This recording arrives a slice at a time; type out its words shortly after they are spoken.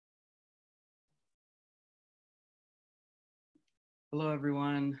Hello,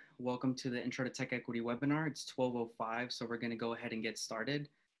 everyone. Welcome to the Intro to Tech Equity webinar. It's 12:05, so we're going to go ahead and get started.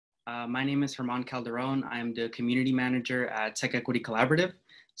 My name is German Calderon. I'm the Community Manager at TechEquity Collaborative.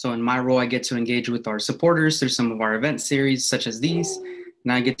 So in my role, I get to engage with our supporters through some of our event series, such as these,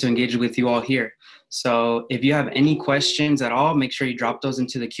 and I get to engage with you all here. So if you have any questions at all, make sure you drop those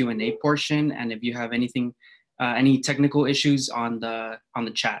into the Q&A portion. And if you have anything, any technical issues on the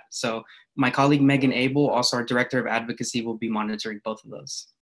chat. So my colleague Megan Abel, also our Director of Advocacy, will be monitoring both of those.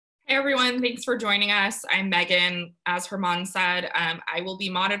 Hey everyone, thanks for joining us. I'm Megan. As Herman said, I will be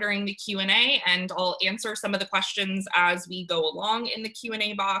monitoring the Q&A and I'll answer some of the questions as we go along in the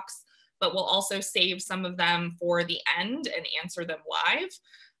Q&A box, but we'll also save some of them for the end and answer them live.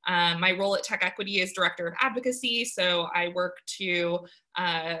 My role at TechEquity is Director of Advocacy, so I work to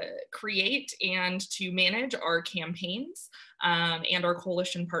create and to manage our campaigns and our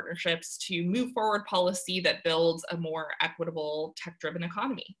coalition partnerships to move forward policy that builds a more equitable, tech-driven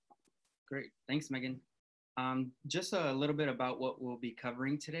economy. Great, thanks, Megan. Just a little bit about what we'll be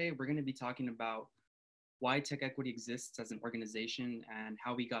covering today. We're going to be talking about why TechEquity exists as an organization and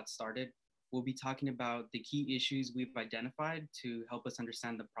how we got started. We'll be talking about the key issues we've identified to help us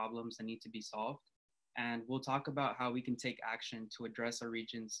understand the problems that need to be solved. And we'll talk about how we can take action to address our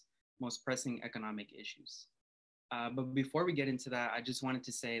region's most pressing economic issues. But before we get into that, I just wanted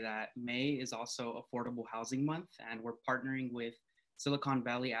to say that May is also Affordable Housing Month, and we're partnering with Silicon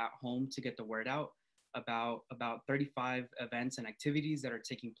Valley at Home to get the word out about 35 events and activities that are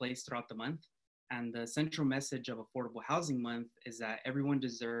taking place throughout the month. And the central message of Affordable Housing Month is that everyone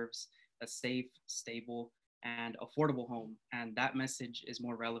deserves a safe, stable, and affordable home. And that message is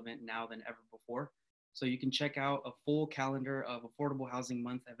more relevant now than ever before. So you can check out a full calendar of Affordable Housing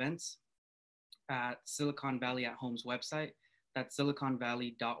Month events at Silicon Valley at Home's website. That's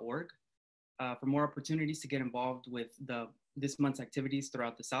siliconvalley.org. For more opportunities to get involved with this month's activities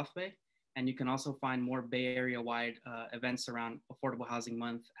throughout the South Bay. And you can also find more Bay Area-wide events around Affordable Housing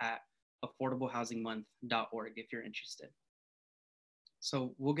Month at affordablehousingmonth.org if you're interested.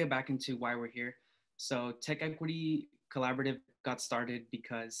 So we'll get back into why we're here. So TechEquity Collaborative got started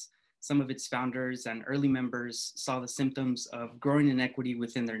because some of its founders and early members saw the symptoms of growing inequity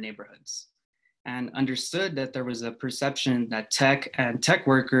within their neighborhoods and understood that there was a perception that tech and tech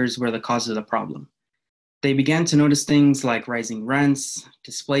workers were the cause of the problem. They began to notice things like rising rents,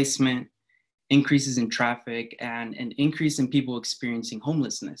 displacement, increases in traffic, and an increase in people experiencing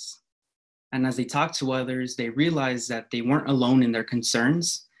homelessness. And as they talked to others, they realized that they weren't alone in their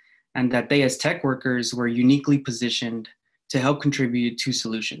concerns and that they as tech workers were uniquely positioned to help contribute to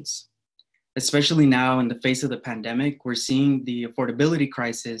solutions. Especially now in the face of the pandemic, we're seeing the affordability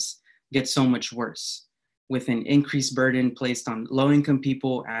crisis get so much worse, with an increased burden placed on low-income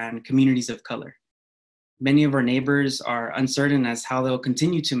people and communities of color. Many of our neighbors are uncertain as how they'll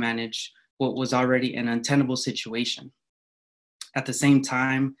continue to manage what was already an untenable situation. At the same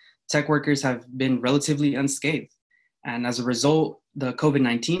time, tech workers have been relatively unscathed. And as a result, the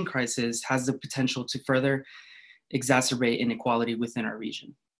COVID-19 crisis has the potential to further exacerbate inequality within our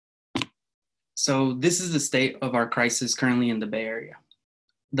region. So this is the state of our crisis currently in the Bay Area.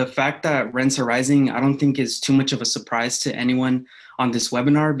 The fact that rents are rising, I don't think is too much of a surprise to anyone on this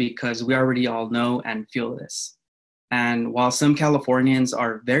webinar because we already all know and feel this. And while some Californians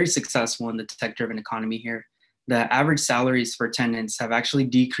are very successful in the tech-driven economy here, the average salaries for tenants have actually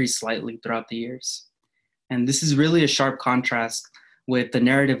decreased slightly throughout the years. And this is really a sharp contrast with the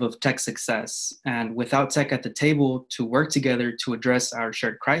narrative of tech success. And without tech at the table to work together to address our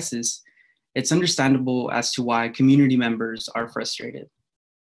shared crisis, it's understandable as to why community members are frustrated.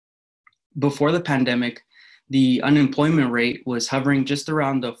 Before the pandemic, the unemployment rate was hovering just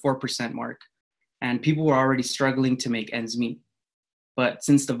around the 4% mark, and people were already struggling to make ends meet. But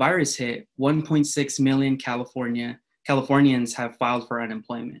since the virus hit, 1.6 million Californians have filed for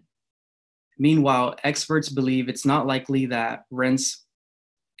unemployment. Meanwhile, experts believe it's not likely that rents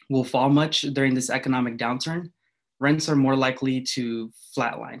will fall much during this economic downturn. Rents are more likely to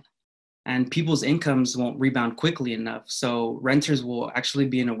flatline, and people's incomes won't rebound quickly enough, so renters will actually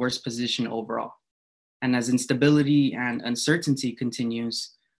be in a worse position overall. And as instability and uncertainty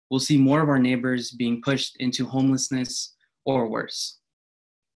continues, we'll see more of our neighbors being pushed into homelessness or worse.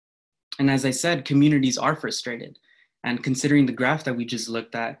 And as I said, communities are frustrated. And considering the graph that we just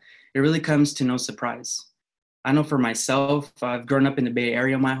looked at, it really comes to no surprise. I know for myself, I've grown up in the Bay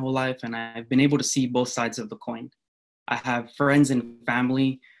Area my whole life, and I've been able to see both sides of the coin. I have friends and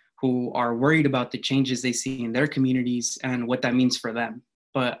family who are worried about the changes they see in their communities and what that means for them.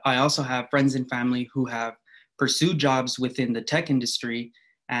 But I also have friends and family who have pursued jobs within the tech industry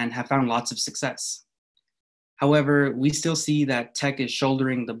and have found lots of success. However, we still see that tech is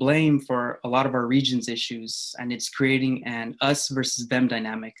shouldering the blame for a lot of our region's issues, and it's creating an us versus them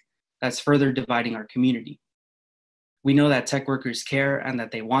dynamic that's further dividing our community. We know that tech workers care and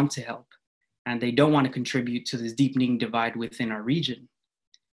that they want to help, and they don't want to contribute to this deepening divide within our region.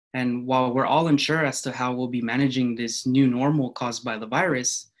 And while we're all unsure as to how we'll be managing this new normal caused by the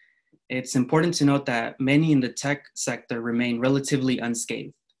virus, it's important to note that many in the tech sector remain relatively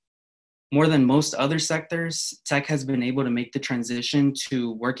unscathed. More than most other sectors, tech has been able to make the transition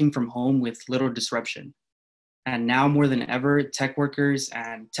to working from home with little disruption. And now more than ever, tech workers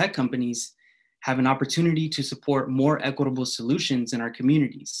and tech companies have an opportunity to support more equitable solutions in our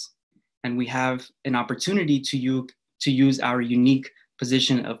communities. And we have an opportunity to use our unique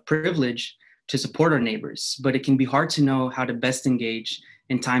position of privilege to support our neighbors, but it can be hard to know how to best engage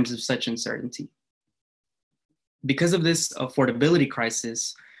in times of such uncertainty. Because of this affordability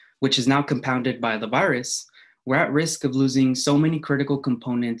crisis, which is now compounded by the virus, we're at risk of losing so many critical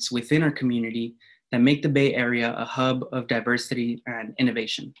components within our community that make the Bay Area a hub of diversity and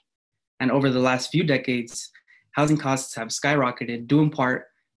innovation. And over the last few decades, housing costs have skyrocketed due in part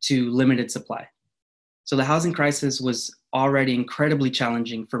to limited supply. So the housing crisis was already incredibly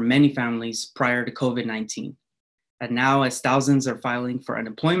challenging for many families prior to COVID-19. And now, as thousands are filing for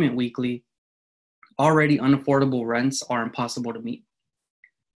unemployment weekly, already unaffordable rents are impossible to meet.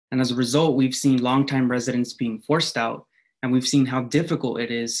 And as a result, we've seen longtime residents being forced out, and we've seen how difficult it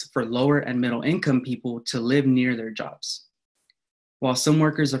is for lower and middle income people to live near their jobs. While some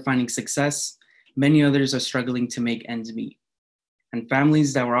workers are finding success, many others are struggling to make ends meet. And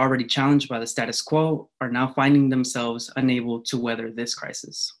families that were already challenged by the status quo are now finding themselves unable to weather this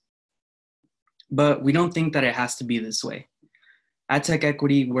crisis. But we don't think that it has to be this way. At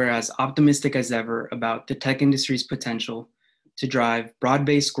TechEquity, we're as optimistic as ever about the tech industry's potential to drive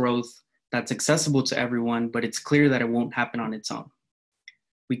broad-based growth that's accessible to everyone, but it's clear that it won't happen on its own.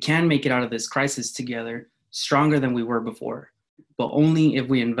 We can make it out of this crisis together, stronger than we were before, but only if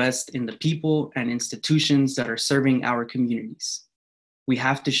we invest in the people and institutions that are serving our communities. We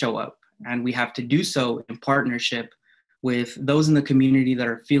have to show up, and we have to do so in partnership with those in the community that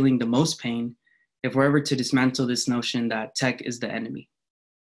are feeling the most pain if we're ever to dismantle this notion that tech is the enemy.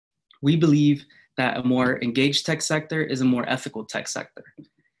 We believe that a more engaged tech sector is a more ethical tech sector,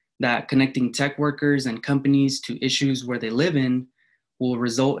 that connecting tech workers and companies to issues where they live in will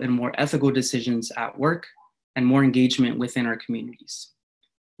result in more ethical decisions at work and more engagement within our communities.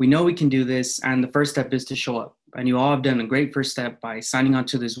 We know we can do this, and the first step is to show up. And you all have done a great first step by signing on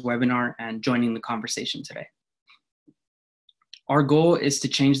to this webinar and joining the conversation today. Our goal is to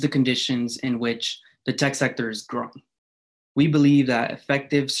change the conditions in which the tech sector is growing. We believe that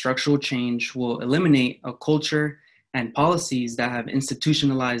effective structural change will eliminate a culture and policies that have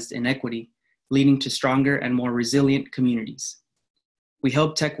institutionalized inequity, leading to stronger and more resilient communities. We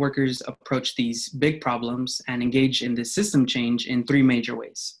help tech workers approach these big problems and engage in this system change in three major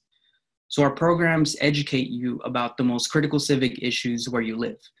ways. So our programs educate you about the most critical civic issues where you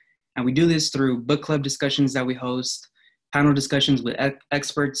live. And we do this through book club discussions that we host, panel discussions with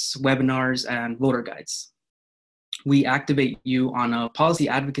experts, webinars, and voter guides. We activate you on a policy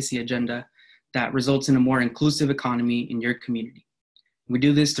advocacy agenda that results in a more inclusive economy in your community. We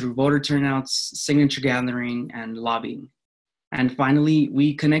do this through voter turnouts, signature gathering, and lobbying. And finally,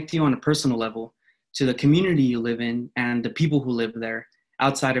 we connect you on a personal level to the community you live in and the people who live there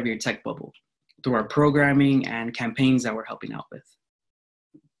outside of your tech bubble through our programming and campaigns that we're helping out with.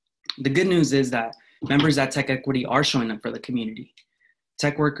 The good news is that members at TechEquity are showing up for the community.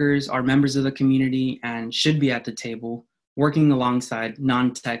 Tech workers are members of the community and should be at the table working alongside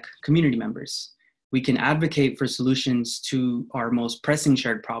non-tech community members. We can advocate for solutions to our most pressing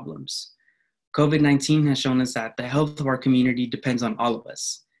shared problems. COVID-19 has shown us that the health of our community depends on all of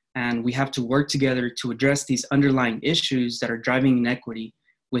us, and we have to work together to address these underlying issues that are driving inequity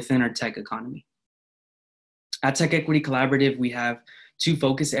within our tech economy. At TechEquity Collaborative, we have two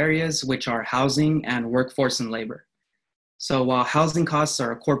focus areas, which are housing and workforce and labor. So while housing costs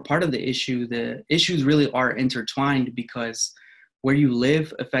are a core part of the issues really are intertwined because where you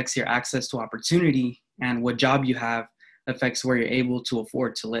live affects your access to opportunity, and what job you have affects where you're able to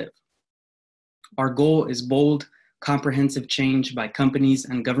afford to live. Our goal is bold, comprehensive change by companies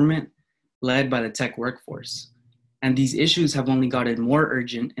and government, led by the tech workforce. And these issues have only gotten more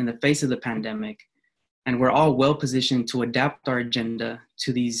urgent in the face of the pandemic, and we're all well positioned to adapt our agenda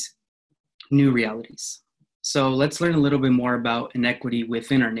to these new realities. So let's learn a little bit more about inequity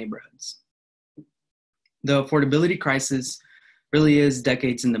within our neighborhoods. The affordability crisis really is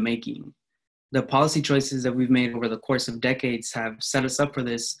decades in the making. The policy choices that we've made over the course of decades have set us up for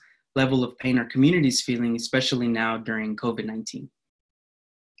this level of pain our community is feeling, especially now during COVID-19.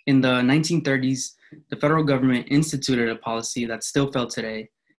 In the 1930s, the federal government instituted a policy that's still felt today,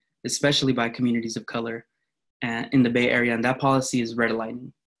 especially by communities of color in the Bay Area, and that policy is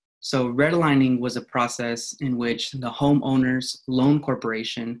redlining. So redlining was a process in which the Homeowners Loan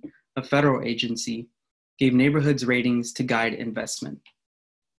Corporation, a federal agency, gave neighborhoods ratings to guide investment.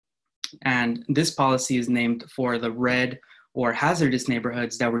 And this policy is named for the red or hazardous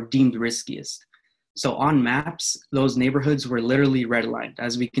neighborhoods that were deemed riskiest. So on maps, those neighborhoods were literally redlined,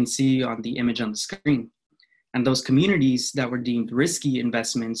 as we can see on the image on the screen. And those communities that were deemed risky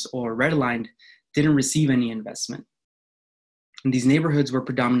investments or redlined didn't receive any investment. And these neighborhoods were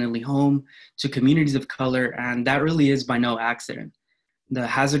predominantly home to communities of color, and that really is by no accident. The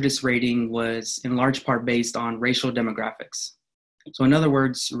hazardous rating was in large part based on racial demographics. So in other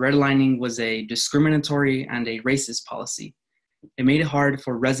words, redlining was a discriminatory and a racist policy. It made it hard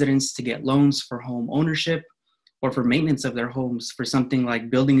for residents to get loans for home ownership or for maintenance of their homes for something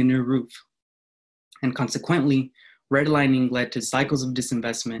like building a new roof. And consequently, redlining led to cycles of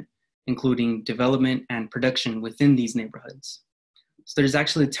disinvestment, including development and production within these neighborhoods. So there's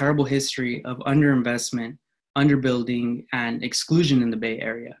actually a terrible history of underinvestment, underbuilding, and exclusion in the Bay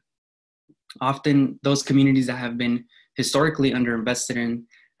Area. Often, those communities that have been historically underinvested in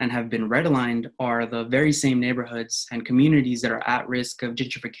and have been redlined are the very same neighborhoods and communities that are at risk of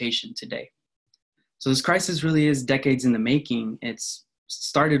gentrification today. So this crisis really is decades in the making. It's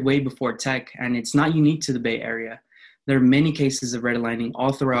started way before tech, and it's not unique to the Bay Area. There are many cases of redlining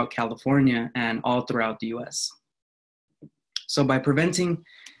all throughout California and all throughout the US. So by preventing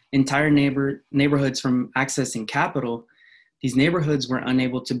entire neighborhoods from accessing capital, these neighborhoods were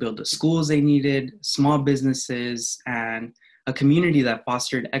unable to build the schools they needed, small businesses, and a community that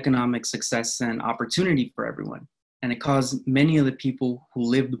fostered economic success and opportunity for everyone. And it caused many of the people who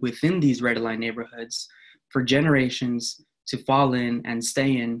lived within these red line neighborhoods for generations to fall in and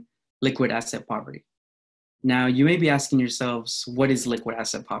stay in liquid asset poverty. Now, you may be asking yourselves, what is liquid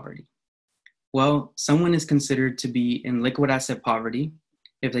asset poverty? Well, someone is considered to be in liquid asset poverty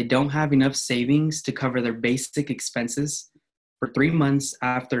if they don't have enough savings to cover their basic expenses for 3 months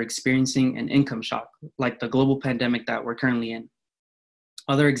after experiencing an income shock, like the global pandemic that we're currently in.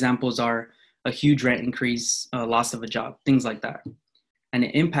 Other examples are a huge rent increase, loss of a job, things like that. And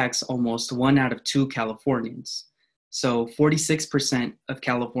it impacts almost 1 out of 2 Californians. So 46% of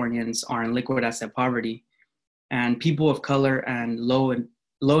Californians are in liquid asset poverty, and people of color and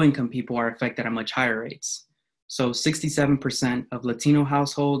low-income people are affected at much higher rates. So 67% of Latino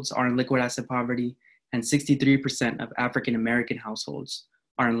households are in liquid asset poverty, and 63% of African-American households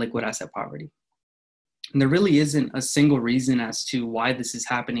are in liquid asset poverty. And there really isn't a single reason as to why this is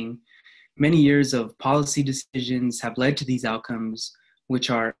happening. Many years of policy decisions have led to these outcomes, which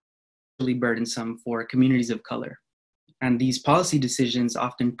are really burdensome for communities of color. And these policy decisions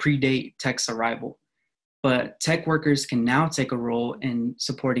often predate tech's arrival. But tech workers can now take a role in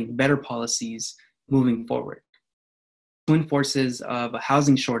supporting better policies moving forward. Twin forces of a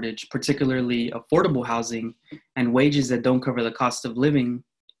housing shortage, particularly affordable housing, and wages that don't cover the cost of living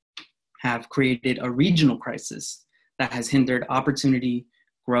have created a regional crisis that has hindered opportunity,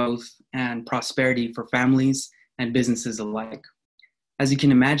 growth, and prosperity for families and businesses alike. As you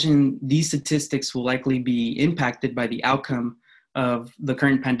can imagine, these statistics will likely be impacted by the outcome of the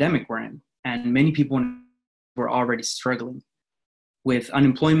current pandemic we're in, and many people were already struggling. With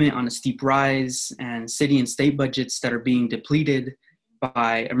unemployment on a steep rise and city and state budgets that are being depleted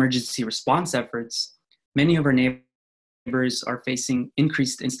by emergency response efforts, many of our neighbors are facing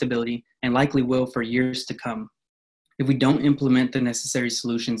increased instability and likely will for years to come if we don't implement the necessary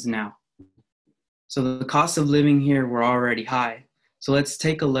solutions now. So the cost of living here were already high. So let's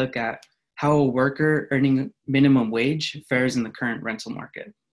take a look at how a worker earning minimum wage fares in the current rental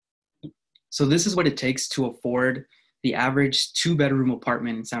market. So this is what it takes to afford the average 2-bedroom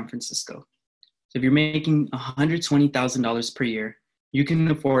apartment in San Francisco. So if you're making $120,000 per year, you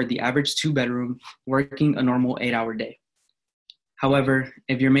can afford the average 2-bedroom working a normal 8-hour day. However,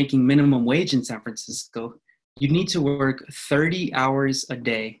 if you're making minimum wage in San Francisco, you need to work 30 hours a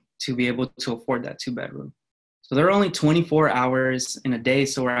day to be able to afford that 2-bedroom. So there are only 24 hours in a day,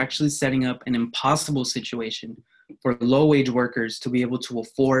 so we're actually setting up an impossible situation for low-wage workers to be able to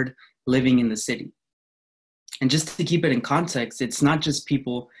afford living in the city. And just to keep it in context, it's not just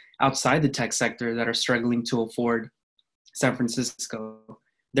people outside the tech sector that are struggling to afford San Francisco.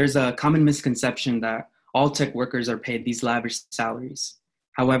 There's a common misconception that all tech workers are paid these lavish salaries.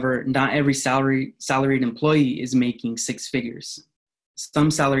 However, not every salaried employee is making 6 figures. Some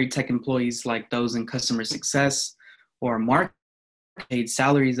salaried tech employees, like those in customer success or marketing, paid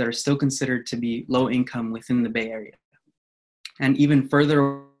salaries that are still considered to be low income within the Bay Area. And even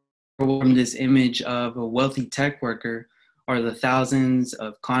further from this image of a wealthy tech worker are the thousands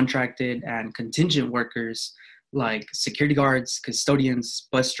of contracted and contingent workers like security guards, custodians,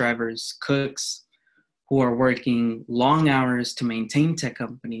 bus drivers, cooks, who are working long hours to maintain tech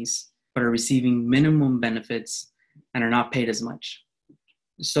companies, but are receiving minimum benefits and are not paid as much.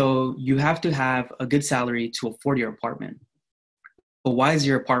 So you have to have a good salary to afford your apartment. But why is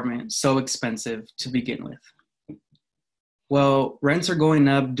your apartment so expensive to begin with? Well, rents are going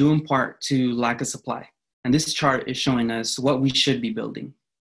up due in part to lack of supply. And this chart is showing us what we should be building.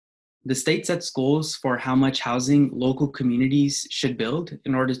 The state sets goals for how much housing local communities should build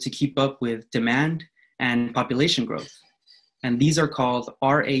in order to keep up with demand and population growth. And these are called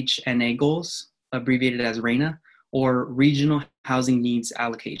RHNA goals, abbreviated as RHNA, or Regional Housing Needs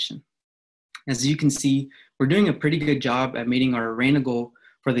Allocation. As you can see, we're doing a pretty good job at meeting our RHNA goal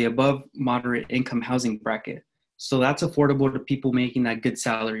for the above moderate income housing bracket. So that's affordable to people making that good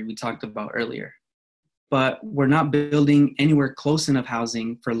salary we talked about earlier. But we're not building anywhere close enough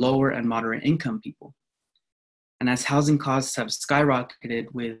housing for lower and moderate income people. And as housing costs have skyrocketed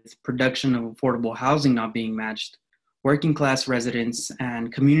with production of affordable housing not being matched, working class residents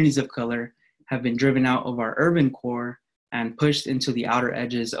and communities of color have been driven out of our urban core and pushed into the outer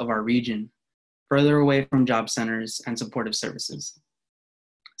edges of our region, further away from job centers and supportive services.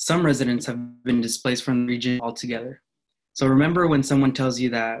 Some residents have been displaced from the region altogether. So remember, when someone tells you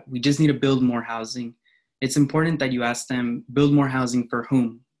that we just need to build more housing, it's important that you ask them, build more housing for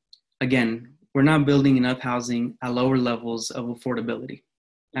whom? Again, we're not building enough housing at lower levels of affordability.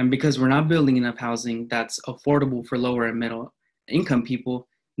 And because we're not building enough housing that's affordable for lower and middle income people,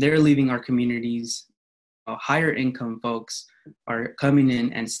 they're leaving our communities. Higher income folks are coming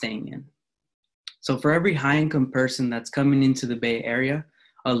in and staying in. So for every high income person that's coming into the Bay Area,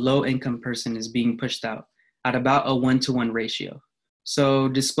 a low income person is being pushed out at about a 1-to-1 ratio. So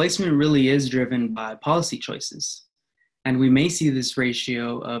displacement really is driven by policy choices. And we may see this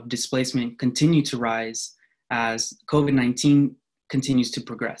ratio of displacement continue to rise as COVID-19 continues to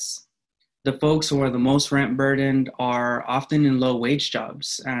progress. The folks who are the most rent burdened are often in low wage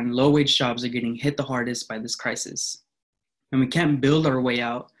jobs, and low wage jobs are getting hit the hardest by this crisis. And we can't build our way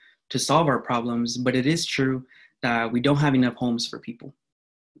out to solve our problems, but it is true that we don't have enough homes for people.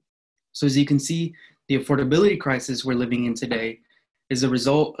 So as you can see, the affordability crisis we're living in today is a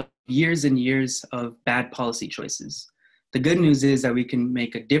result of years and years of bad policy choices. The good news is that we can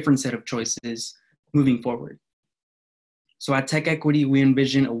make a different set of choices moving forward. So at TechEquity, we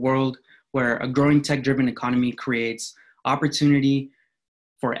envision a world where a growing tech-driven economy creates opportunity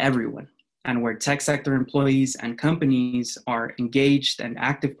for everyone, and where tech sector employees and companies are engaged and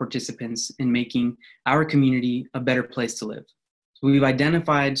active participants in making our community a better place to live. So we've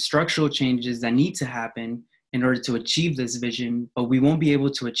identified structural changes that need to happen in order to achieve this vision, but we won't be able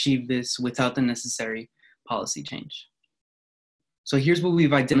to achieve this without the necessary policy change. So here's what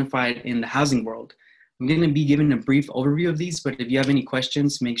we've identified in the housing world. I'm going to be giving a brief overview of these, but if you have any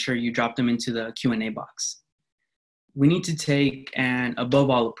questions, make sure you drop them into the Q&A box. We need to take an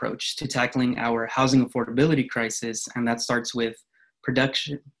above all approach to tackling our housing affordability crisis, and that starts with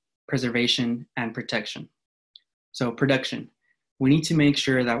production, preservation, and protection. So production, we need to make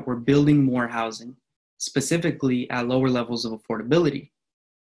sure that we're building more housing, specifically at lower levels of affordability.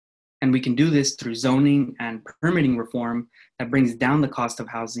 And we can do this through zoning and permitting reform that brings down the cost of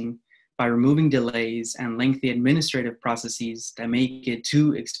housing by removing delays and lengthy administrative processes that make it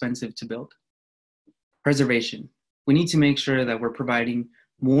too expensive to build. Preservation. We need to make sure that we're providing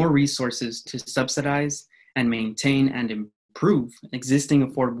more resources to subsidize and maintain and improve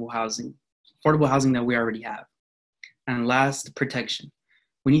existing affordable housing that we already have. And last, protection.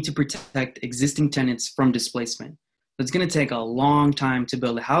 We need to protect existing tenants from displacement. It's going to take a long time to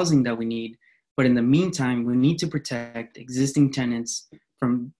build the housing that we need, but in the meantime, we need to protect existing tenants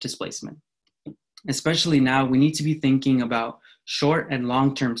from displacement. Especially now, we need to be thinking about short and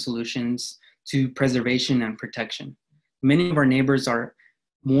long-term solutions to preservation and protection. Many of our neighbors are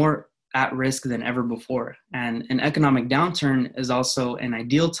more at risk than ever before, and an economic downturn is also an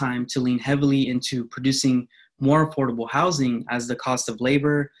ideal time to lean heavily into producing more affordable housing, as the cost of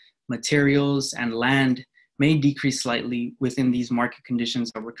labor, materials, and land may decrease slightly within these market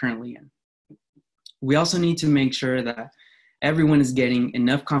conditions that we're currently in. We also need to make sure that everyone is getting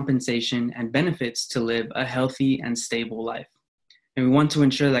enough compensation and benefits to live a healthy and stable life. And we want to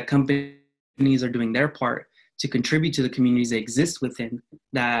ensure that companies are doing their part to contribute to the communities they exist within,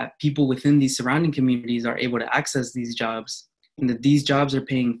 that people within these surrounding communities are able to access these jobs, and that these jobs are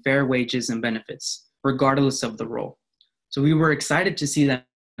paying fair wages and benefits, regardless of the role. So we were excited to see that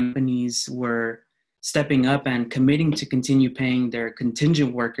companies were stepping up and committing to continue paying their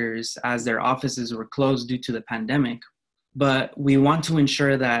contingent workers as their offices were closed due to the pandemic. But we want to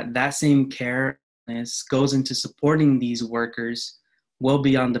ensure that that same care goes into supporting these workers well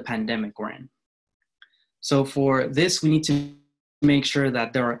beyond the pandemic we're in. So for this, we need to make sure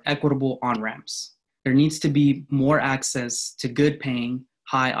that there are equitable on-ramps. There needs to be more access to good paying,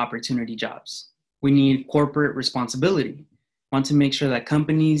 high opportunity jobs. We need corporate responsibility. Want to make sure that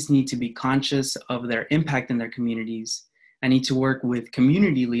companies need to be conscious of their impact in their communities and need to work with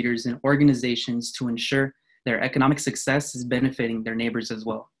community leaders and organizations to ensure their economic success is benefiting their neighbors as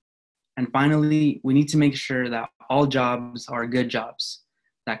well. And finally, we need to make sure that all jobs are good jobs,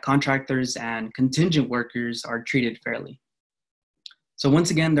 that contractors and contingent workers are treated fairly. So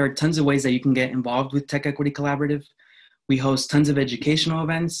once again, there are tons of ways that you can get involved with TechEquity Collaborative. We host tons of educational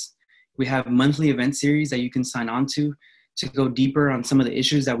events. We have monthly event series that you can sign on to go deeper on some of the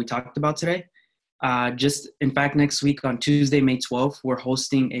issues that we talked about today. Just in fact, next week on Tuesday, May 12th, we're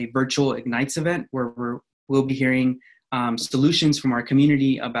hosting a virtual Ignites event where we'll be hearing solutions from our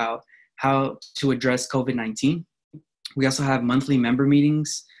community about how to address COVID-19. We also have monthly member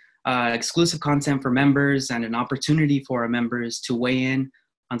meetings, exclusive content for members, and an opportunity for our members to weigh in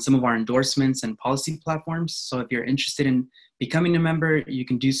on some of our endorsements and policy platforms. So if you're interested in becoming a member, you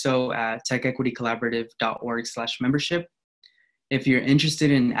can do so at techequitycollaborative.org/membership. If you're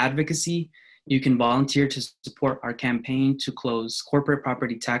interested in advocacy, you can volunteer to support our campaign to close corporate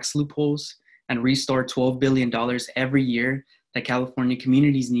property tax loopholes and restore $12 billion every year that California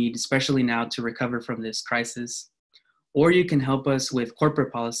communities need, especially now to recover from this crisis. Or you can help us with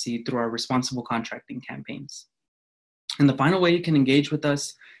corporate policy through our responsible contracting campaigns. And the final way you can engage with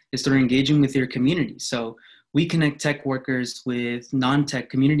us is through engaging with your community. So we connect tech workers with non-tech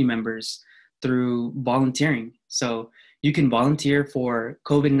community members through volunteering. So you can volunteer for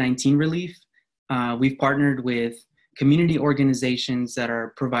COVID-19 relief. We've partnered with community organizations that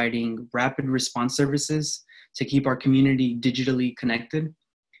are providing rapid response services to keep our community digitally connected.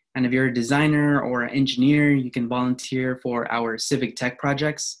 And if you're a designer or an engineer, you can volunteer for our civic tech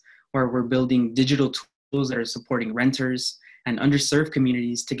projects, where we're building digital tools that are supporting renters and underserved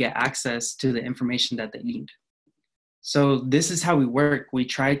communities to get access to the information that they need. So this is how we work. We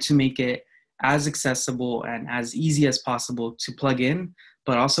try to make it as accessible and as easy as possible to plug in,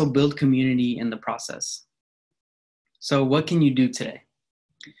 but also build community in the process. So what can you do today?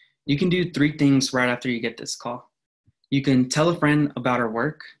 You can do 3 things right after you get this call. You can tell a friend about our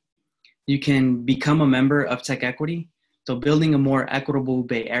work. You can become a member of TechEquity. So building a more equitable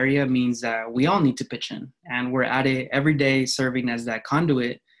Bay Area means that we all need to pitch in, and we're at it every day, serving as that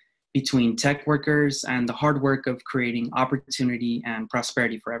conduit between tech workers and the hard work of creating opportunity and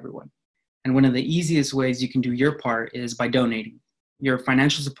prosperity for everyone. And one of the easiest ways you can do your part is by donating. Your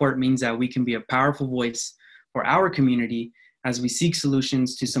financial support means that we can be a powerful voice for our community as we seek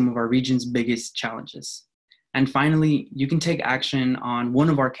solutions to some of our region's biggest challenges. And finally, you can take action on one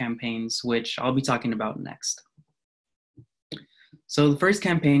of our campaigns, which I'll be talking about next. So the first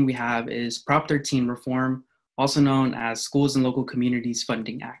campaign we have is Prop 13 Reform, also known as Schools and Local Communities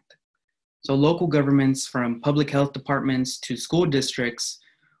Funding Act. So local governments, from public health departments to school districts,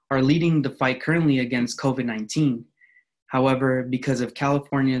 are leading the fight currently against COVID-19. However, because of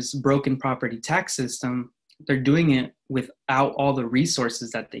California's broken property tax system, they're doing it without all the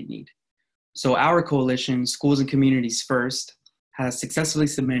resources that they need. So our coalition, Schools and Communities First, has successfully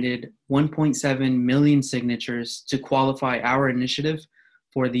submitted 1.7 million signatures to qualify our initiative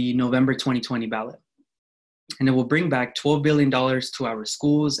for the November 2020 ballot. And it will bring back $12 billion to our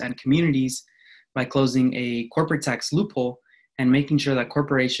schools and communities by closing a corporate tax loophole and making sure that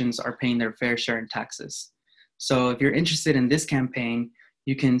corporations are paying their fair share in taxes. So if you're interested in this campaign,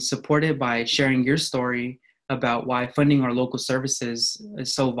 you can support it by sharing your story about why funding our local services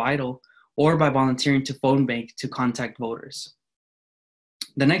is so vital, or by volunteering to phone bank to contact voters.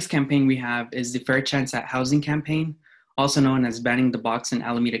 The next campaign we have is the Fair Chance at Housing campaign, also known as Banning the Box in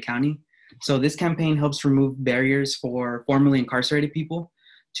Alameda County. So this campaign helps remove barriers for formerly incarcerated people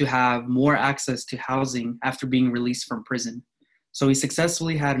to have more access to housing after being released from prison. So we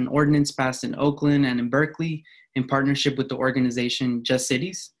successfully had an ordinance passed in Oakland and in Berkeley in partnership with the organization Just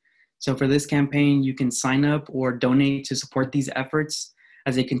Cities. So for this campaign, you can sign up or donate to support these efforts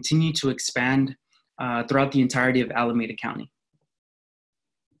as they continue to expand throughout the entirety of Alameda County.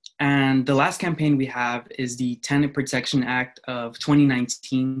 And the last campaign we have is the Tenant Protection Act of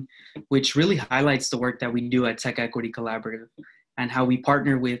 2019, which really highlights the work that we do at TechEquity Collaborative and how we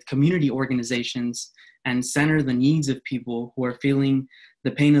partner with community organizations and center the needs of people who are feeling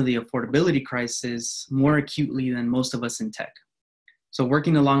the pain of the affordability crisis more acutely than most of us in tech. So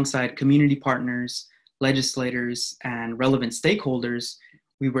working alongside community partners, legislators, and relevant stakeholders,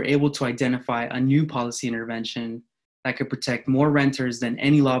 we were able to identify a new policy intervention that could protect more renters than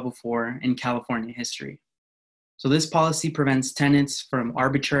any law before in California history. So this policy prevents tenants from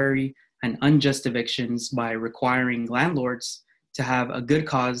arbitrary and unjust evictions by requiring landlords to have a good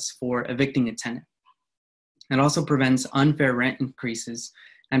cause for evicting a tenant. It also prevents unfair rent increases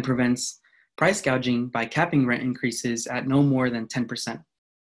and prevents price gouging by capping rent increases at no more than 10%.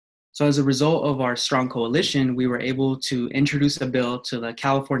 So as a result of our strong coalition, we were able to introduce a bill to the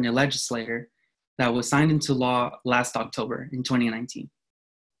California legislature that was signed into law last October in 2019.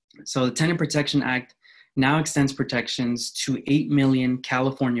 So the Tenant Protection Act now extends protections to 8 million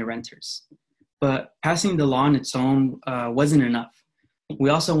California renters. But passing the law on its own wasn't enough. We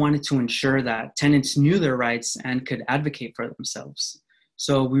also wanted to ensure that tenants knew their rights and could advocate for themselves.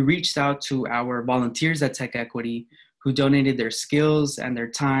 So we reached out to our volunteers at TechEquity who donated their skills and their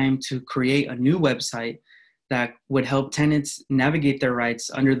time to create a new website that would help tenants navigate their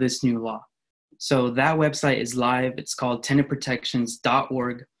rights under this new law. So that website is live. It's called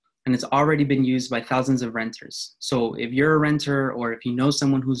tenantprotections.org, and it's already been used by thousands of renters. So if you're a renter or if you know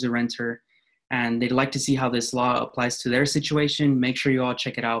someone who's a renter and they'd like to see how this law applies to their situation, make sure you all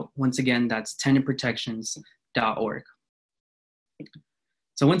check it out. Once again, that's tenantprotections.org.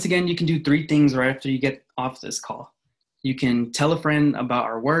 So once again, you can do 3 things right after you get off this call. You can tell a friend about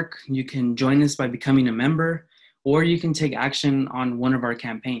our work, you can join us by becoming a member, or you can take action on one of our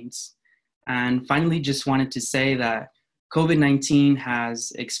campaigns. And finally, just wanted to say that COVID-19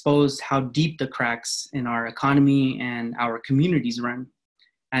 has exposed how deep the cracks in our economy and our communities run.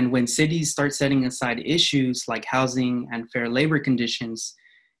 And when cities start setting aside issues like housing and fair labor conditions,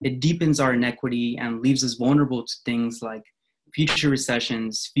 it deepens our inequity and leaves us vulnerable to things like future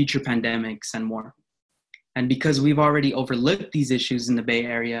recessions, future pandemics, and more. And because we've already overlooked these issues in the Bay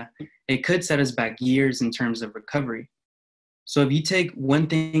Area, it could set us back years in terms of recovery. So if you take one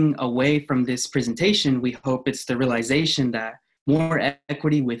thing away from this presentation, we hope it's the realization that more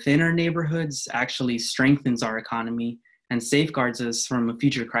equity within our neighborhoods actually strengthens our economy and safeguards us from a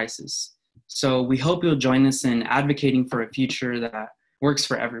future crisis. So we hope you'll join us in advocating for a future that works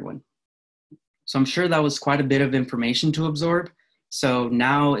for everyone. So I'm sure that was quite a bit of information to absorb. So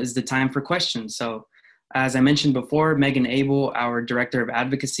now is the time for questions. So as I mentioned before, Megan Abel, our Director of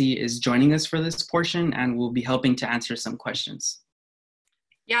Advocacy, is joining us for this portion and will be helping to answer some questions.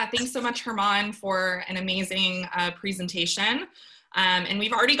 Yeah, thanks so much, Herman, for an amazing presentation. And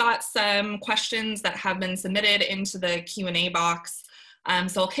we've already got some questions that have been submitted into the Q&A box.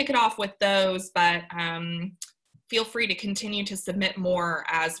 So I'll kick it off with those, but feel free to continue to submit more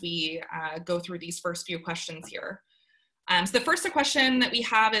as we go through these first few questions here. So the first question that we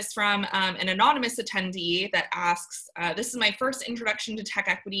have is from an anonymous attendee that asks, this is my first introduction to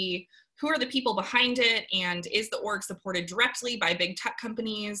TechEquity. Who are the people behind it? And is the org supported directly by big tech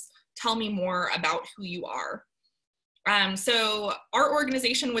companies? Tell me more about who you are. So our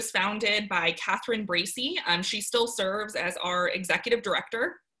organization was founded by Catherine Bracey. She still serves as our executive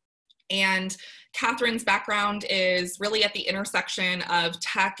director. And Catherine's background is really at the intersection of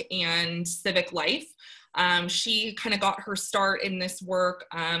tech and civic life. She kind of got her start in this work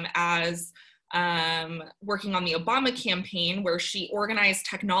as working on the Obama campaign, where she organized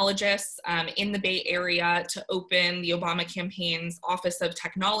technologists in the Bay Area to open the Obama campaign's Office of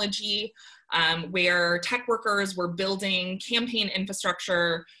Technology, where tech workers were building campaign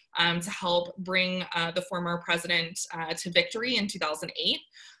infrastructure to help bring the former president to victory in 2008.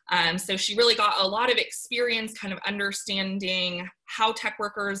 So she really got a lot of experience kind of understanding how tech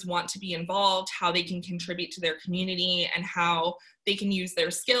workers want to be involved, how they can contribute to their community, and how they can use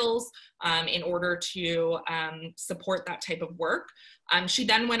their skills in order to support that type of work. She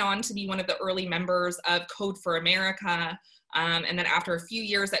then went on to be one of the early members of Code for America, and then after a few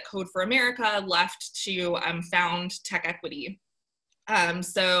years at Code for America, left to found TechEquity.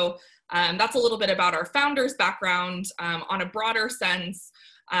 So that's a little bit about our founder's background. On a broader sense,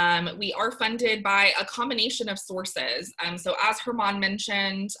 we are funded by a combination of sources. So as Herman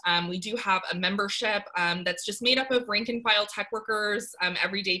mentioned, we do have a membership that's just made up of rank and file tech workers,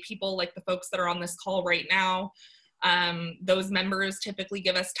 everyday people like the folks that are on this call right now. Those members typically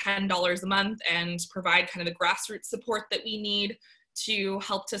give us $10 a month and provide kind of the grassroots support that we need to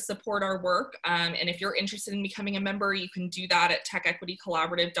help to support our work. And if you're interested in becoming a member, you can do that at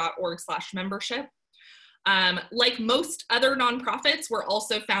techequitycollaborative.org/membership. Like most other nonprofits, we're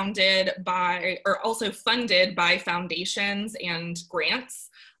also funded by foundations and grants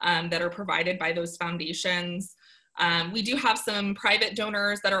that are provided by those foundations. We do have some private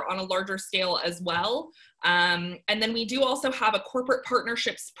donors that are on a larger scale as well. And then we do also have a corporate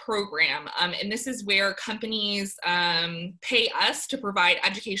partnerships program. And this is where companies pay us to provide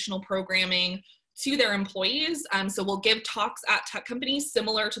educational programming to their employees. So we'll give talks at tech companies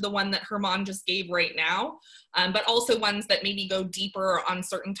similar to the one that Herman just gave right now, but also ones that maybe go deeper on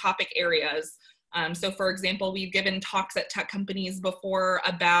certain topic areas. So for example, we've given talks at tech companies before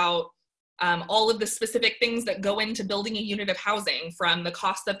about all of the specific things that go into building a unit of housing, from the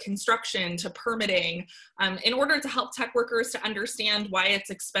cost of construction to permitting, in order to help tech workers to understand why it's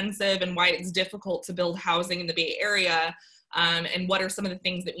expensive and why it's difficult to build housing in the Bay Area, and what are some of the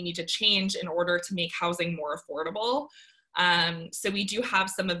things that we need to change in order to make housing more affordable. So we do have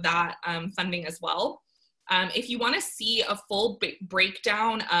some of that funding as well. If you want to see a full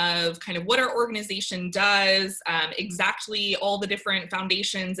breakdown of kind of what our organization does, exactly all the different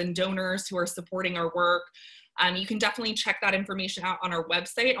foundations and donors who are supporting our work, you can definitely check that information out on our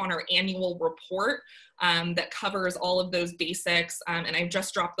website, on our annual report that covers all of those basics. And I've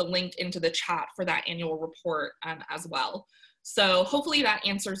just dropped the link into the chat for that annual report as well. So hopefully that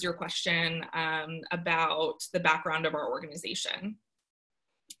answers your question about the background of our organization.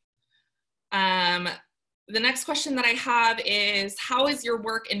 The next question that I have is, how is your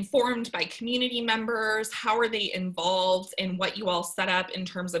work informed by community members? How are they involved in what you all set up in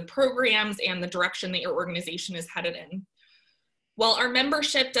terms of programs and the direction that your organization is headed in? Well, our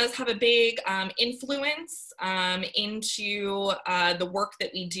membership does have a big influence into the work that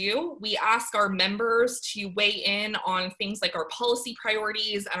we do. We ask our members to weigh in on things like our policy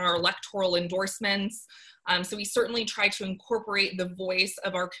priorities and our electoral endorsements. So we certainly try to incorporate the voice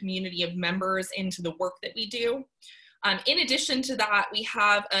of our community of members into the work that we do. In addition to that, we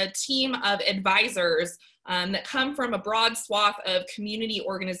have a team of advisors that come from a broad swath of community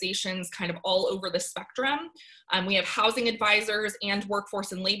organizations kind of all over the spectrum. We have housing advisors and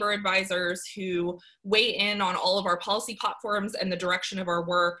workforce and labor advisors who weigh in on all of our policy platforms and the direction of our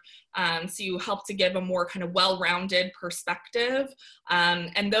work to help to give a more kind of well-rounded perspective.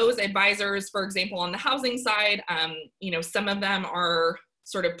 And those advisors, for example, on the housing side, you know, some of them are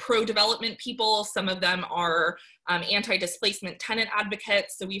sort of pro-development people, some of them are anti-displacement tenant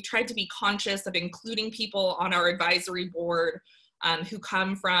advocates. So we've tried to be conscious of including people on our advisory board who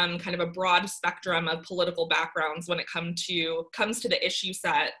come from kind of a broad spectrum of political backgrounds when it comes to the issue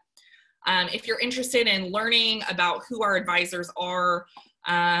set. If you're interested in learning about who our advisors are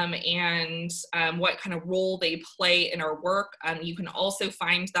and what kind of role they play in our work, you can also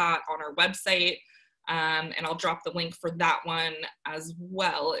find that on our website. And I'll drop the link for that one as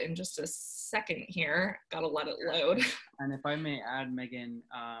well in just a second here. Gotta let it load. And if I may add, Megan,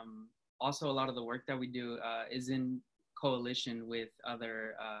 also a lot of the work that we do is in coalition with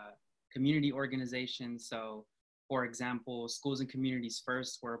other community organizations. So for example, Schools and Communities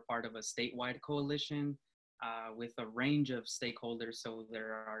First, we're a part of a statewide coalition with a range of stakeholders. So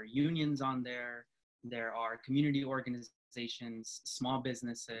there are unions on there, there are community organizations, small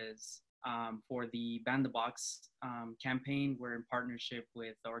businesses. For the Ban the Box campaign, we're in partnership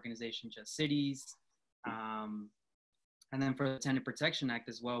with the organization Just Cities. And then for the Tenant Protection Act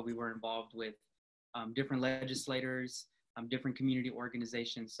as well, we were involved with different legislators, different community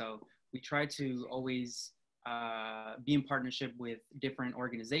organizations. So we try to always be in partnership with different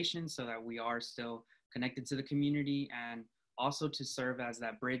organizations so that we are still connected to the community, and also to serve as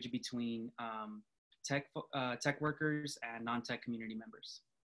that bridge between tech workers and non-tech community members.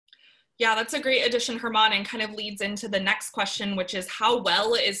 Yeah, that's a great addition, Herman, and kind of leads into the next question, which is, how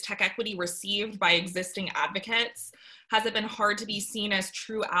well is TechEquity received by existing advocates? Has it been hard to be seen as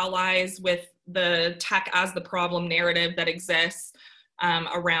true allies with the tech as the problem narrative that exists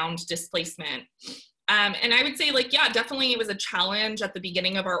around displacement? And I would say, like, yeah, definitely it was a challenge at the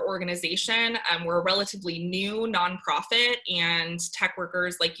beginning of our organization. We're a relatively new nonprofit, and tech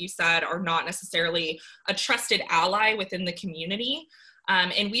workers, like you said, are not necessarily a trusted ally within the community.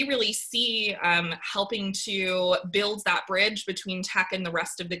 And we really see helping to build that bridge between tech and the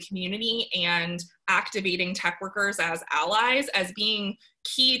rest of the community, and activating tech workers as allies as being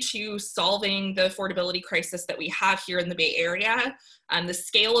key to solving the affordability crisis that we have here in the Bay Area. The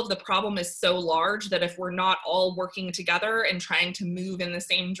scale of the problem is so large that if we're not all working together and trying to move in the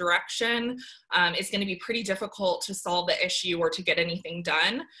same direction, it's going to be pretty difficult to solve the issue or to get anything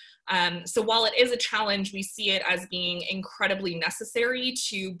done. So while it is a challenge, we see it as being incredibly necessary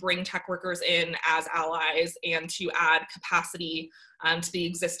to bring tech workers in as allies and to add capacity to the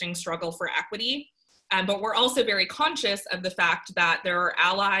existing struggle for equity. But we're also very conscious of the fact that there are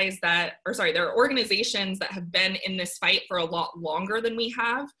there are organizations that have been in this fight for a lot longer than we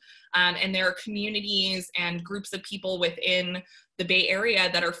have. And there are communities and groups of people within the Bay Area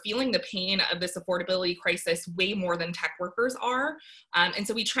that are feeling the pain of this affordability crisis way more than tech workers are. And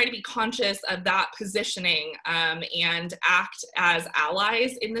so we try to be conscious of that positioning and act as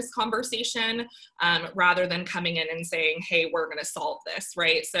allies in this conversation rather than coming in and saying, hey, we're going to solve this,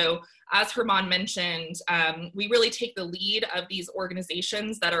 right? So as Herman mentioned, we really take the lead of these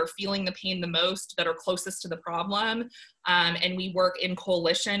organizations that are feeling the pain the most, that are closest to the problem, and we work in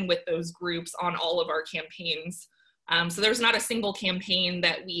coalition with those groups on all of our campaigns. So there's not a single campaign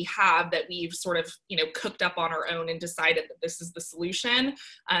that we have that we've sort of, cooked up on our own and decided that this is the solution.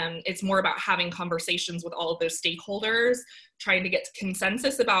 It's more about having conversations with all of those stakeholders, trying to get to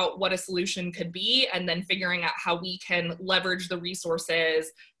consensus about what a solution could be, and then figuring out how we can leverage the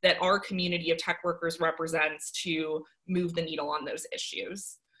resources that our community of tech workers represents to move the needle on those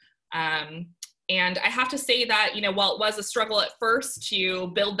issues. And I have to say that, while it was a struggle at first to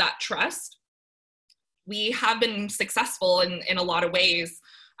build that trust, we have been successful in a lot of ways.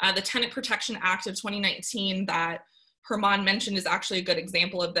 The Tenant Protection Act of 2019 that Herman mentioned is actually a good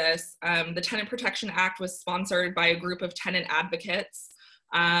example of this. The Tenant Protection Act was sponsored by a group of tenant advocates,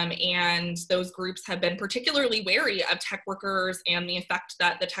 and those groups have been particularly wary of tech workers and the effect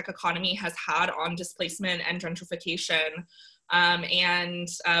that the tech economy has had on displacement and gentrification.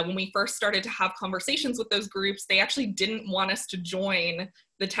 When we first started to have conversations with those groups, they actually didn't want us to join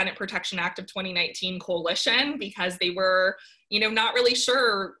the Tenant Protection Act of 2019 coalition because they were, not really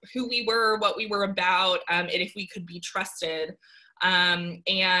sure who we were, what we were about, and if we could be trusted.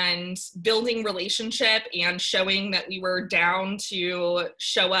 And building relationship and showing that we were down to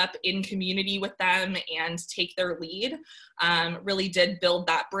show up in community with them and take their lead really did build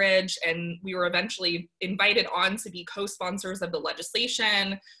that bridge. And we were eventually invited on to be co-sponsors of the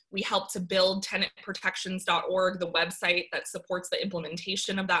legislation. We helped to build tenantprotections.org, the website that supports the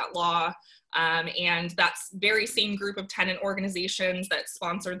implementation of that law. And that very same group of tenant organizations that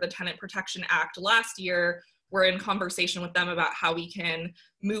sponsored the Tenant Protection Act last year, we're in conversation with them about how we can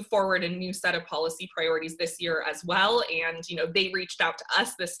move forward a new set of policy priorities this year as well. And, they reached out to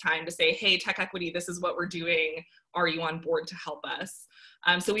us this time to say, hey, TechEquity, this is what we're doing. Are you on board to help us?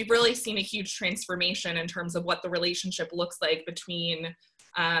 So we've really seen a huge transformation in terms of what the relationship looks like between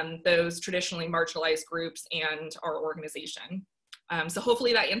those traditionally marginalized groups and our organization. So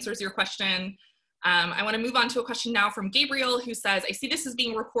hopefully that answers your question. I want to move on to a question now from Gabriel, who says, I see this is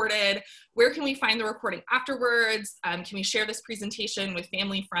being recorded. Where can we find the recording afterwards? Can we share this presentation with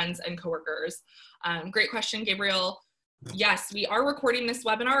family, friends, and coworkers? Great question, Gabriel. Yes, we are recording this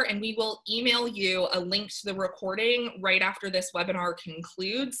webinar, and we will email you a link to the recording right after this webinar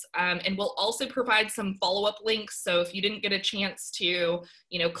concludes. And we'll also provide some follow-up links. So if you didn't get a chance to,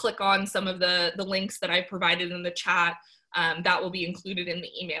 click on some of the links that I provided in the chat, that will be included in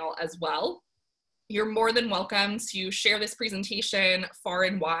the email as well. You're more than welcome to share this presentation far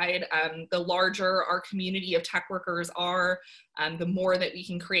and wide. The larger our community of tech workers are, the more that we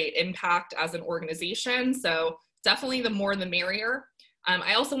can create impact as an organization. So definitely the more the merrier.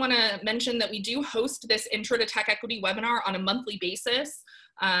 I also want to mention that we do host this Intro to Tech Equity webinar on a monthly basis.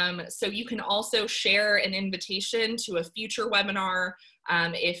 So you can also share an invitation to a future webinar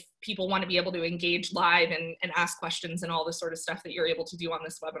if people want to be able to engage live and ask questions and all the sort of stuff that you're able to do on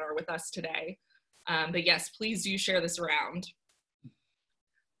this webinar with us today. But yes, please do share this around.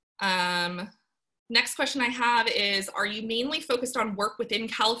 Next question I have is, are you mainly focused on work within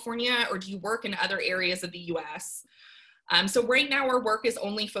California, or do you work in other areas of the US? So right now our work is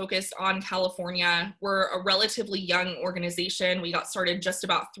only focused on California. We're a relatively young organization. We got started just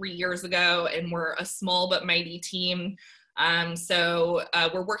about 3 years ago, and we're a small but mighty team. So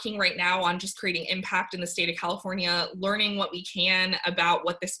we're working right now on just creating impact in the state of California, learning what we can about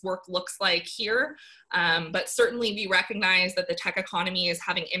what this work looks like here. But certainly we recognize that the tech economy is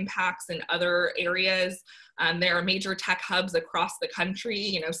having impacts in other areas. There are major tech hubs across the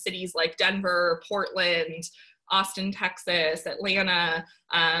country, cities like Denver, Portland, Austin, Texas, Atlanta,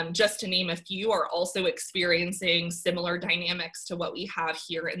 just to name a few, are also experiencing similar dynamics to what we have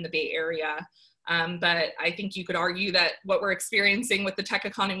here in the Bay Area. But I think you could argue that what we're experiencing with the tech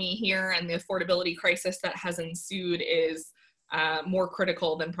economy here and the affordability crisis that has ensued is more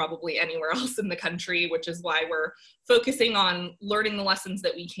critical than probably anywhere else in the country, which is why we're focusing on learning the lessons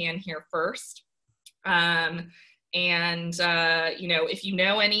that we can here first. If you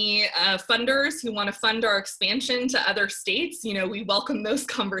know any funders who want to fund our expansion to other states, we welcome those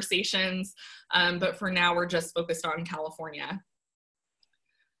conversations. But for now, we're just focused on California.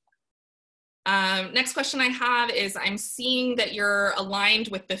 Next question I have is, I'm seeing that you're aligned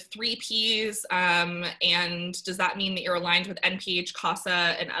with the 3Ps, and does that mean that you're aligned with NPH, CASA,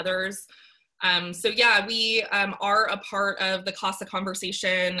 and others? So yeah, we are a part of the CASA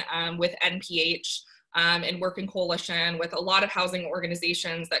conversation with NPH and work in coalition with a lot of housing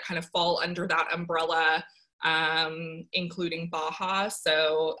organizations that kind of fall under that umbrella, including Baja.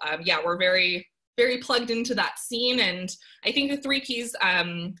 So yeah, we're very plugged into that scene. And I think the 3Ps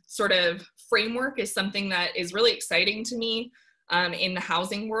sort of framework is something that is really exciting to me in the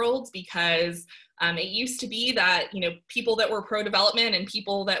housing world, because it used to be that, you know, people that were pro-development and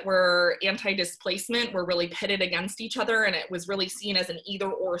people that were anti-displacement were really pitted against each other, and it was really seen as an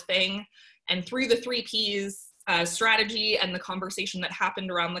either-or thing. And through the 3Ps strategy and the conversation that happened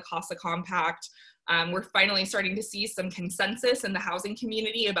around the CASA Compact, we're finally starting to see some consensus in the housing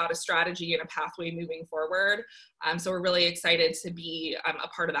community about a strategy and a pathway moving forward. So we're really excited to be a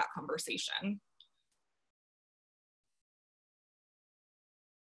part of that conversation.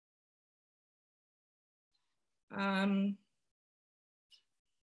 The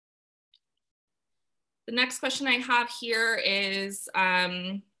next question I have here is,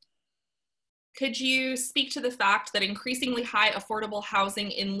 could you speak to the fact that increasingly high affordable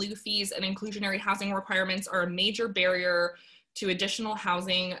housing in lieu fees and inclusionary housing requirements are a major barrier to additional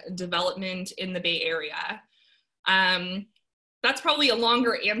housing development in the Bay Area? That's probably a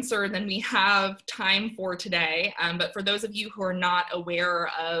longer answer than we have time for today, but for those of you who are not aware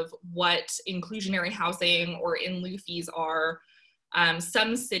of what inclusionary housing or in lieu fees are,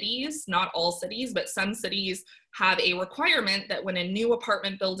 some cities, not all cities, but some cities have a requirement that when a new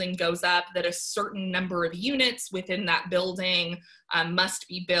apartment building goes up, that a certain number of units within that building must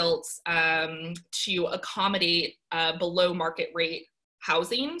be built to accommodate below market rate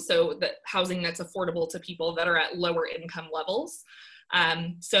housing, so that housing that's affordable to people that are at lower income levels.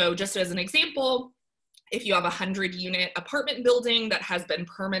 So just as an example, if you have a 100-unit apartment building that has been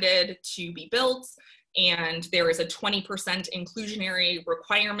permitted to be built, and there is a 20% inclusionary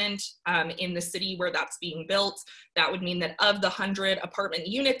requirement in the city where that's being built, that would mean that of the 100 apartment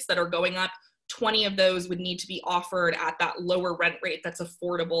units that are going up, 20 of those would need to be offered at that lower rent rate that's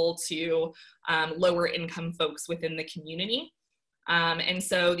affordable to lower income folks within the community. And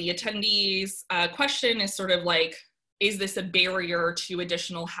so the attendees' question is sort of like, is this a barrier to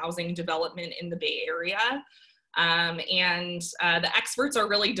additional housing development in the Bay Area? The experts are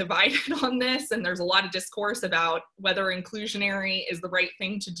really divided on this, and there's a lot of discourse about whether inclusionary is the right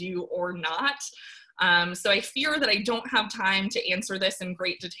thing to do or not. So I fear that I don't have time to answer this in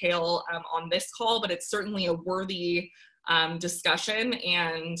great detail on this call, but it's certainly a worthy discussion.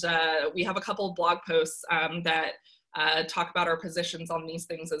 And we have a couple of blog posts that talk about our positions on these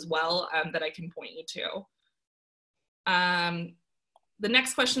things as well that I can point you to. The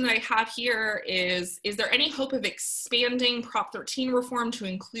next question that I have here is there any hope of expanding Prop 13 reform to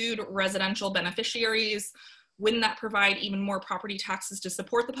include residential beneficiaries? Wouldn't that provide even more property taxes to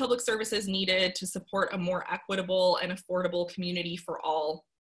support the public services needed to support a more equitable and affordable community for all?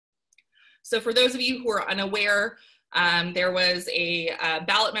 So for those of you who are unaware, there was a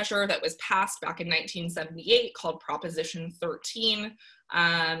ballot measure that was passed back in 1978 called Proposition 13.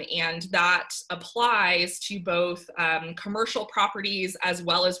 And that applies to both commercial properties as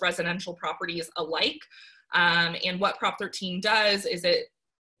well as residential properties alike. And what Prop 13 does is it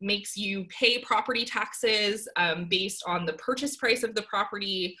makes you pay property taxes based on the purchase price of the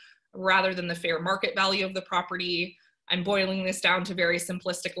property rather than the fair market value of the property. I'm boiling this down to very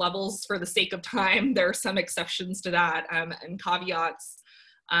simplistic levels for the sake of time. There are some exceptions to that and caveats,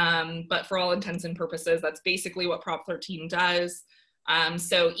 but for all intents and purposes, that's basically what Prop 13 does.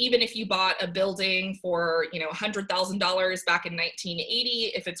 So even if you bought a building for, $100,000 back in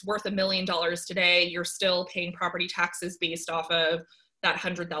 1980, if it's worth $1 million today, you're still paying property taxes based off of that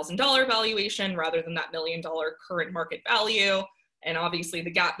 $100,000 valuation rather than that $1 million current market value. And obviously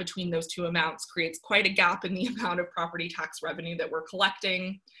the gap between those two amounts creates quite a gap in the amount of property tax revenue that we're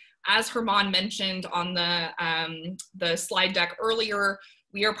collecting. As Herman mentioned on the slide deck earlier,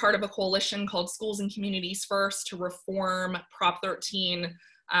 we are part of a coalition called Schools and Communities First to reform Prop 13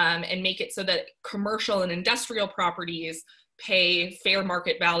 and make it so that commercial and industrial properties pay fair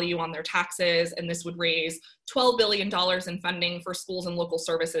market value on their taxes. And this would raise $12 billion in funding for schools and local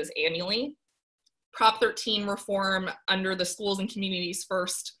services annually. Prop 13 reform under the Schools and Communities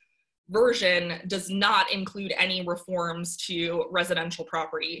First version does not include any reforms to residential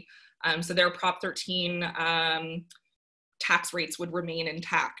property. So their Prop 13 tax rates would remain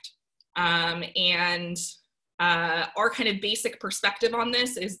intact. Our kind of basic perspective on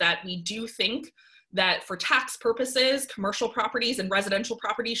this is that we do think that for tax purposes, commercial properties and residential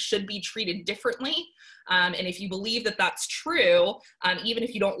properties should be treated differently. And if you believe that that's true, even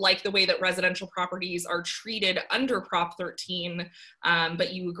if you don't like the way that residential properties are treated under Prop 13,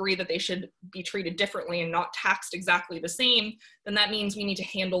 but you agree that they should be treated differently and not taxed exactly the same, then that means we need to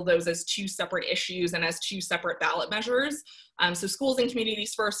handle those as two separate issues and as two separate ballot measures. So Schools and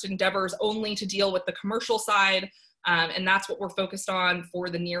Communities First endeavors only to deal with the commercial side, and that's what we're focused on for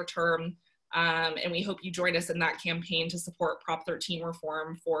the near term. And we hope you join us in that campaign to support Prop 13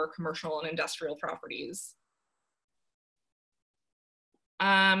 reform for commercial and industrial properties.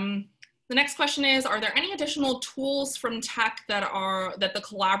 The next question is, are there any additional tools from tech that the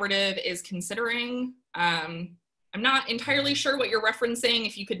collaborative is considering? I'm not entirely sure what you're referencing.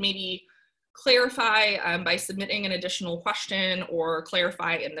 If you could maybe clarify by submitting an additional question or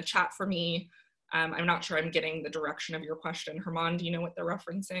clarify in the chat for me. I'm not sure I'm getting the direction of your question. Herman, do you know what they're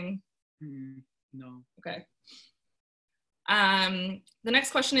referencing? No. Okay. The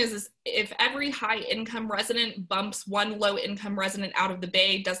next question is if every high income resident bumps one low income resident out of the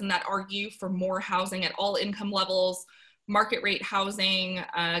bay, doesn't that argue for more housing at all income levels? Market rate housing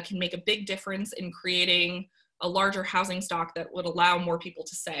can make a big difference in creating a larger housing stock that would allow more people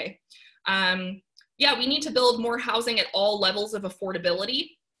to stay. Yeah, we need to build more housing at all levels of affordability.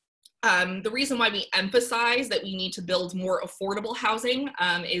 The reason why we emphasize that we need to build more affordable housing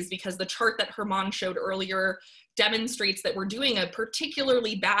is because the chart that Herman showed earlier demonstrates that we're doing a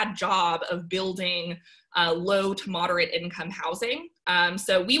particularly bad job of building low to moderate income housing.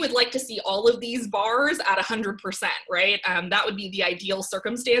 So we would like to see all of these bars at 100%, right? That would be the ideal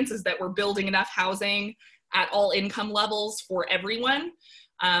circumstance, is that we're building enough housing at all income levels for everyone.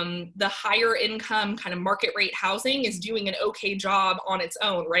 The higher income kind of market rate housing is doing an okay job on its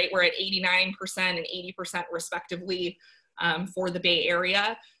own, right? We're at 89% and 80% respectively for the Bay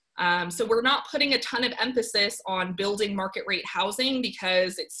Area. So we're not putting a ton of emphasis on building market rate housing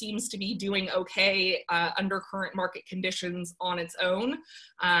because it seems to be doing okay under current market conditions on its own.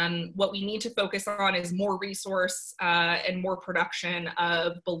 What we need to focus on is more resource and more production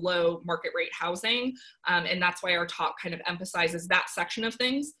of below market rate housing. And that's why our talk kind of emphasizes that section of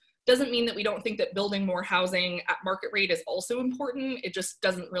things. Doesn't mean that we don't think that building more housing at market rate is also important. It just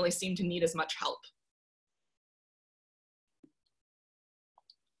doesn't really seem to need as much help.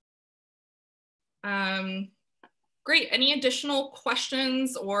 Great, any additional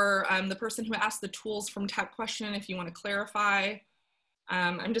questions, or the person who asked the tools from tech question, if you want to clarify.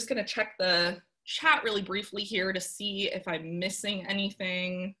 I'm just gonna check the chat really briefly here to see if I'm missing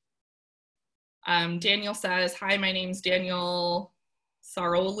anything. Daniel says, hi, my name's Daniel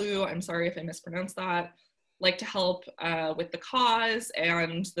Sarolu. I'm sorry if I mispronounced that. Like to help with the cause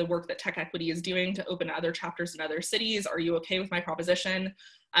and the work that TechEquity is doing to open other chapters in other cities. Are you okay with my proposition?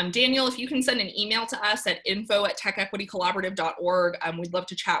 Daniel, if you can send an email to us at info@techequitycollaborative.org, we'd love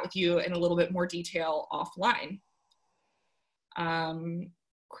to chat with you in a little bit more detail offline.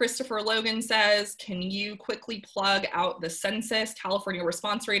 Christopher Logan says, can you quickly plug out the census? California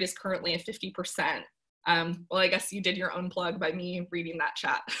response rate is currently at 50%. Well, I guess you did your own plug by me reading that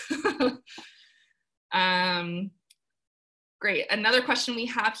chat. Great. Another question we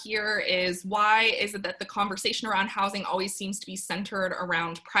have here is, why is it that the conversation around housing always seems to be centered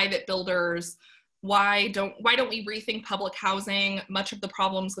around private builders? Why don't we rethink public housing? Much of the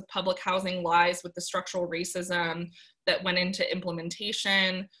problems with public housing lies with the structural racism that went into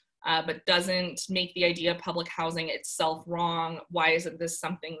implementation, but doesn't make the idea of public housing itself wrong. Why isn't this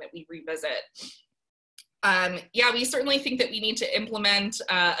something that we revisit? Yeah, we certainly think that we need to implement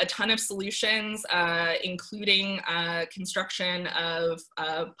a ton of solutions, including construction of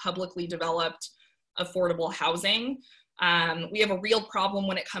publicly developed affordable housing. We have a real problem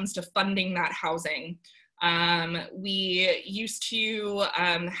when it comes to funding that housing. We used to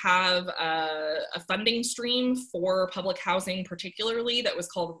have a funding stream for public housing particularly that was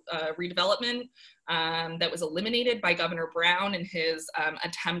called redevelopment, that was eliminated by Governor Brown in his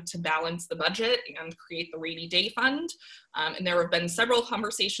attempt to balance the budget and create the rainy day fund. And there have been several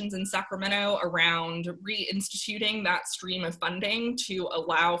conversations in Sacramento around reinstituting that stream of funding to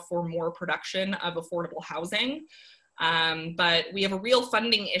allow for more production of affordable housing. But we have a real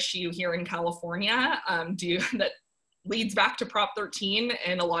funding issue here in California that leads back to Prop 13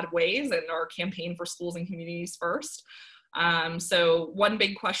 in a lot of ways and our campaign for schools and communities first. So one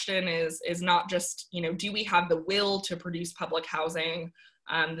big question is not just, do we have the will to produce public housing?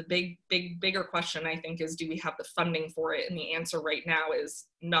 The bigger question, I think, is, do we have the funding for it? And the answer right now is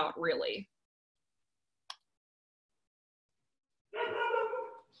not really.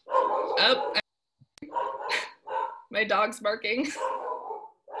 Oh, my dog's barking.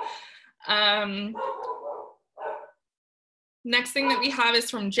 Next thing that we have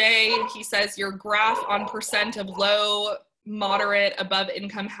is from Jay. He says, your graph on percent of low, moderate, above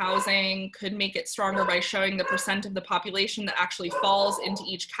income housing could make it stronger by showing the percent of the population that actually falls into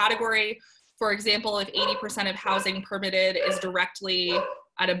each category. For example, if 80% of housing permitted is directly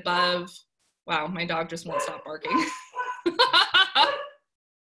at above, wow, my dog just won't stop barking.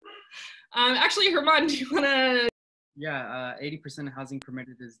 Actually, Herman, do you wanna? Yeah, 80% of housing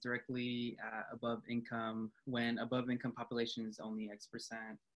permitted is directly above income, when above income population is only X%.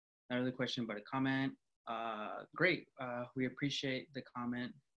 Not really a question, but a comment. Great, we appreciate the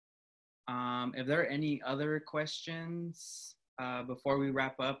comment. If there are any other questions before we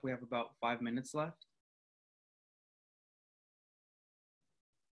wrap up, we have about 5 minutes left.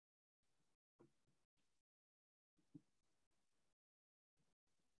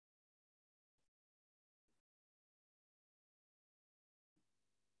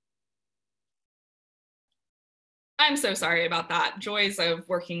 I'm so sorry about that. Joys of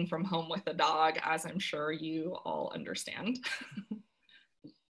working from home with a dog, as I'm sure you all understand.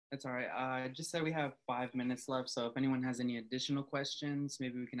 That's all right. I just said we have 5 minutes left, so if anyone has any additional questions,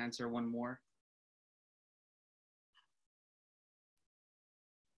 maybe we can answer one more.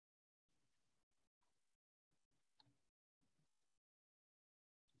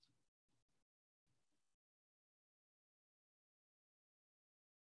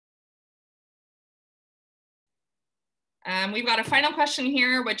 We've got a final question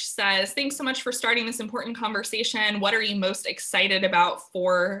here, which says, thanks so much for starting this important conversation. What are you most excited about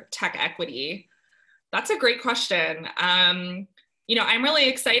for TechEquity? That's a great question. You know, I'm really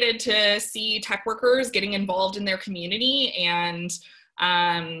excited to see tech workers getting involved in their community and,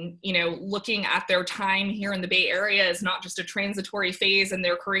 you know, looking at their time here in the Bay Area as not just a transitory phase in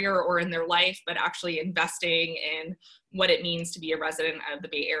their career or in their life, but actually investing in what it means to be a resident of the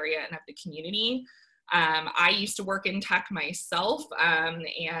Bay Area and of the community. I used to work in tech myself and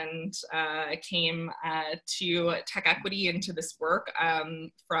came to TechEquity into this work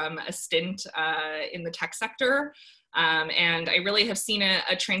from a stint in the tech sector. And I really have seen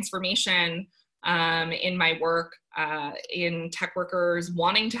a transformation in my work in tech workers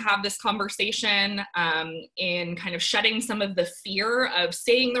wanting to have this conversation, in kind of shedding some of the fear of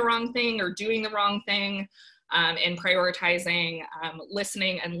saying the wrong thing or doing the wrong thing. And prioritizing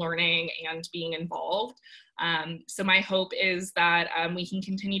listening and learning and being involved. So my hope is that we can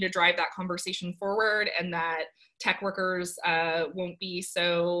continue to drive that conversation forward and that tech workers won't be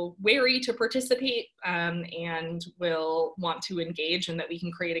so wary to participate and will want to engage, and that we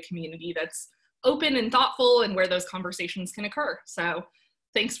can create a community that's open and thoughtful and where those conversations can occur. So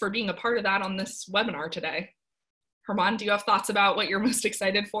thanks for being a part of that on this webinar today. Herman, do you have thoughts about what you're most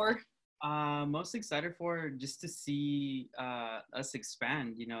excited for? Most excited for just to see us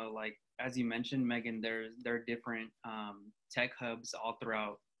expand. You know, like as you mentioned, Megan, there are different tech hubs all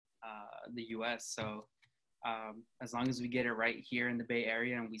throughout the US. So as long as we get it right here in the Bay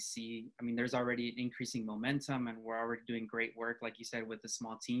Area and we see, I mean, there's already an increasing momentum and we're already doing great work, like you said, with a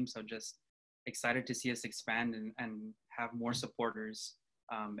small team. So just excited to see us expand and have more supporters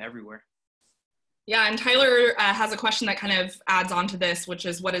everywhere. Yeah, and Tyler has a question that kind of adds on to this, which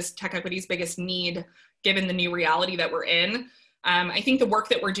is, what is TechEquity's biggest need given the new reality that we're in? I think the work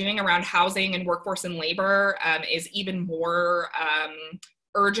that we're doing around housing and workforce and labor is even more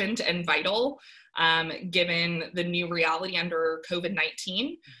urgent and vital given the new reality under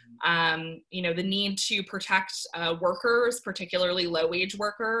COVID-19. You know, the need to protect workers, particularly low-wage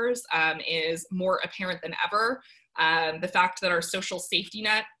workers, is more apparent than ever. The fact that our social safety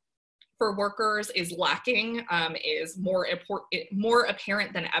net for workers is lacking is more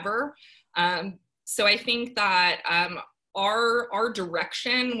apparent than ever. So I think that our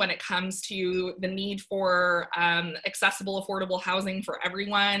direction when it comes to the need for accessible, affordable housing for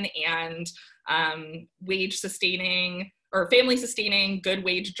everyone and wage sustaining or family sustaining good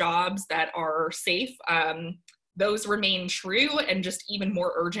wage jobs that are safe, those remain true and just even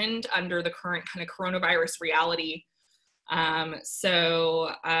more urgent under the current kind of coronavirus reality.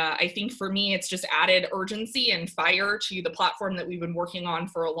 So I think for me, it's just added urgency and fire to the platform that we've been working on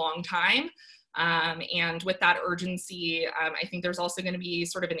for a long time. And with that urgency, I think there's also going to be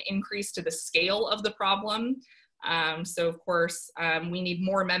sort of an increase to the scale of the problem. So of course, we need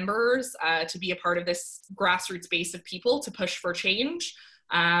more members to be a part of this grassroots base of people to push for change,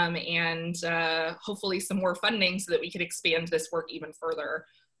 and hopefully some more funding so that we could expand this work even further.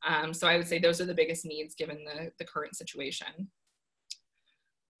 So I would say those are the biggest needs given the current situation.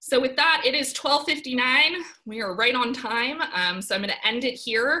 So with that, it is 12:59. We are right on time. So I'm going to end it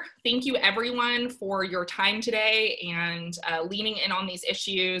here. Thank you everyone for your time today and leaning in on these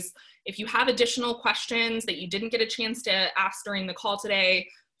issues. If you have additional questions that you didn't get a chance to ask during the call today,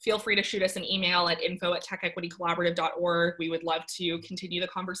 feel free to shoot us an email at info@techequitycollaborative.org. We would love to continue the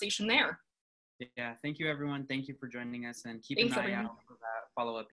conversation there. Yeah, thank you everyone. Thank you for joining us, and keep an eye out for that follow-up